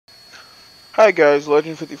Hi guys,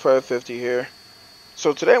 Legend5550 here.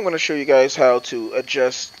 So today I'm going to show you guys how to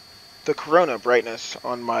adjust the corona brightness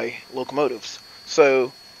on my locomotives.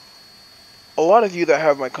 So a lot of you that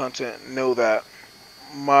have my content know that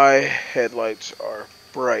my headlights are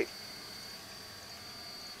bright.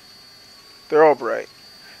 They're all bright.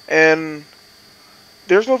 And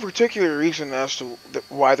there's no particular reason as to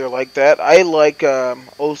why they're like that. I like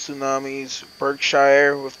Tsunami's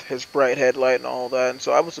Berkshire with his bright headlight and all that, and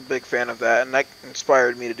so I was a big fan of that, and that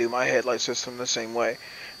inspired me to do my headlight system the same way.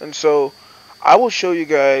 And so I will show you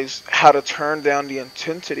guys how to turn down the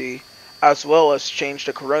intensity as well as change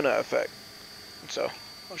the corona effect. And so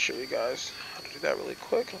I'll show you guys how to do that really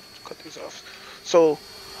quick. Let's cut these off. So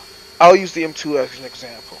I'll use the M2 as an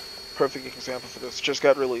example. Perfect example for this. Just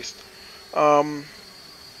got released. Um,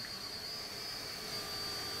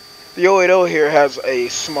 The 080 here has a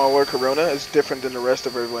smaller corona. It's different than the rest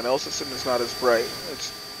of everyone else's, and it's not as bright.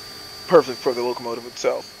 It's perfect for the locomotive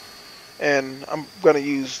itself. And I'm going to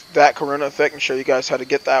use that corona effect and show you guys how to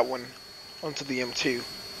get that one onto the M2.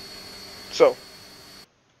 So,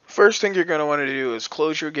 first thing you're going to want to do is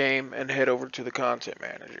close your game and head over to the content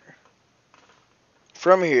manager.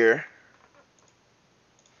 From here,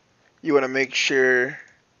 you want to make sure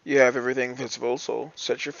you have everything visible, so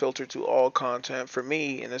set your filter to all content. For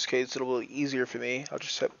me, in this case, it'll be easier for me. I'll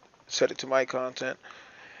just set it to my content.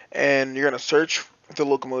 And you're going to search the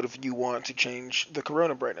locomotive you want to change the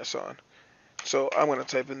corona brightness on. So I'm going to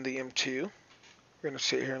type in the M2. We're going to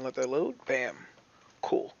sit here and let that load. Bam.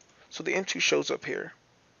 Cool. So the M2 shows up here.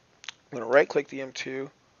 I'm going to right click the M2. I'm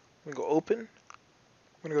going to go open.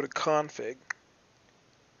 I'm going to go to config.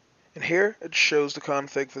 And here it shows the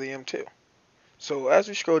config for the M2. So as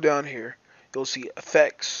we scroll down here, you'll see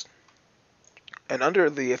effects. And under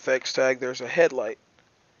the effects tag, there's a headlight.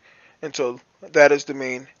 And so that is the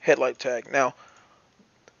main headlight tag. Now,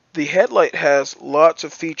 the headlight has lots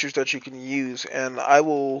of features that you can use, and I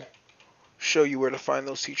will show you where to find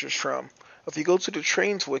those features from. If you go to the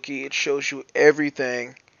Trainz wiki, it shows you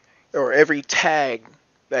everything, or every tag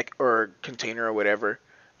that, or container or whatever,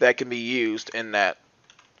 that can be used in that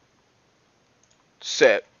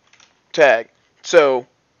set tag. So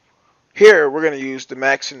here we're going to use the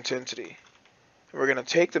max intensity. We're going to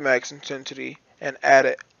take the max intensity and add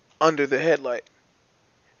it under the headlight.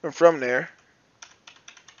 And from there,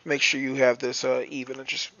 make sure you have this even. It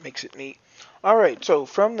just makes it neat. Alright, so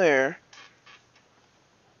from there,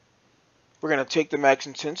 we're going to take the max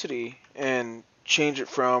intensity and change it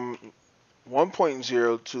from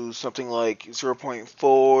 1.0 to something like 0.4,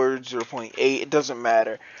 0.8. It doesn't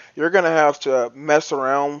matter. You're going to have to mess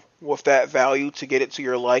around with that value to get it to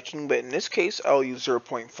your liking, but in this case, I'll use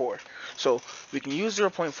 0.4. So we can use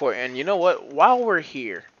 0.4, and you know what? While we're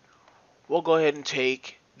here, we'll go ahead and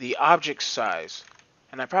take the object size.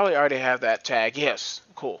 And I probably already have that tag. Yes,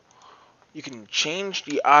 cool. You can change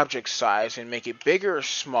the object size and make it bigger or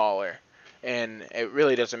smaller, and it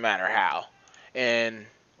really doesn't matter how. And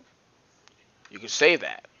you can save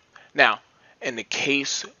that. Now, in the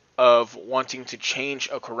case of wanting to change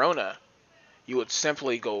a corona, you would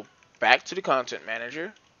simply go back to the content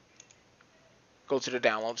manager, go to the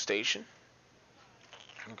download station.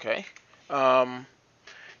 Okay. Um,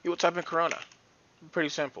 you would type in corona. Pretty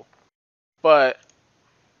simple. But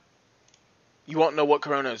you won't know what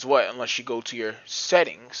corona is what unless you go to your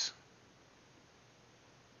settings,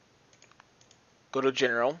 go to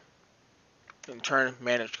general, and turn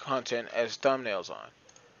manage content as thumbnails on.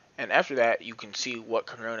 And after that, you can see what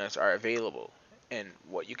coronas are available and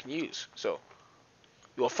what you can use. So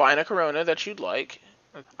you'll find a corona that you'd like.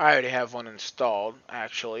 I already have one installed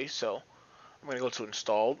actually, so I'm going to go to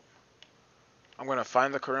installed. I'm going to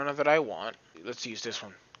find the corona that I want. Let's use this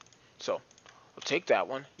one. So I'll take that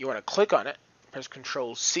one. You want to click on it, press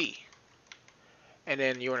Control C, and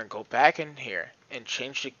then you want to go back in here and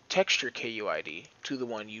change the texture KUID to the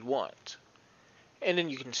one you want. And then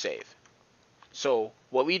you can save. So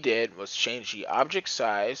what we did was change the object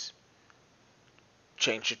size,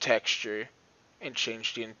 change the texture, and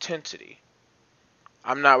change the intensity.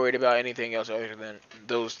 I'm not worried about anything else other than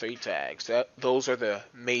those three tags. Those are the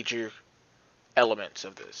major elements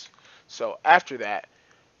of this. So after that,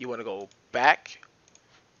 you want to go back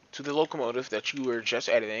to the locomotive that you were just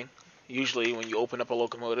editing. Usually when you open up a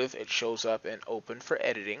locomotive, it shows up in open for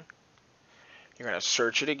editing. You're going to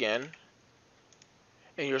search it again,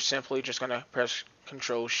 and you're simply just going to press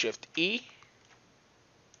Control Shift E,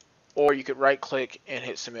 or you could right click and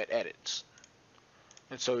hit submit edits.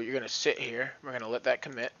 And so you're going to sit here, we're going to let that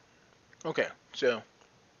commit. Okay, so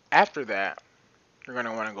after that, you're going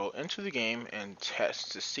to want to go into the game and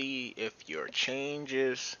test to see if your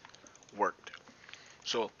changes worked.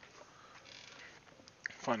 So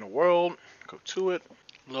Find the world, go to it.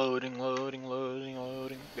 Loading, loading, loading,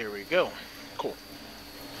 loading. There we go. Cool.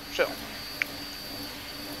 So,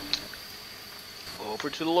 go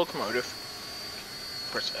over to the locomotive.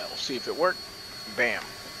 Press L, see if it worked. Bam.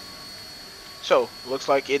 So, looks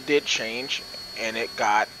like it did change, and it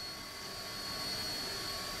got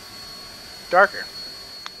darker.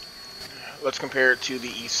 Let's compare it to the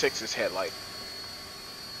E6's headlight.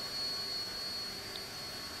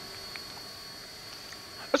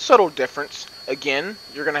 A subtle difference. Again,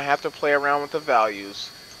 you're going to have to play around with the values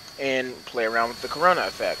and play around with the corona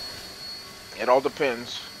effect. It all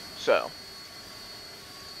depends. So,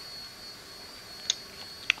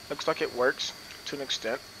 looks like it works to an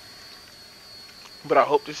extent. But I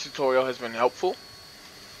hope this tutorial has been helpful.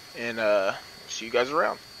 And see you guys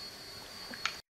around.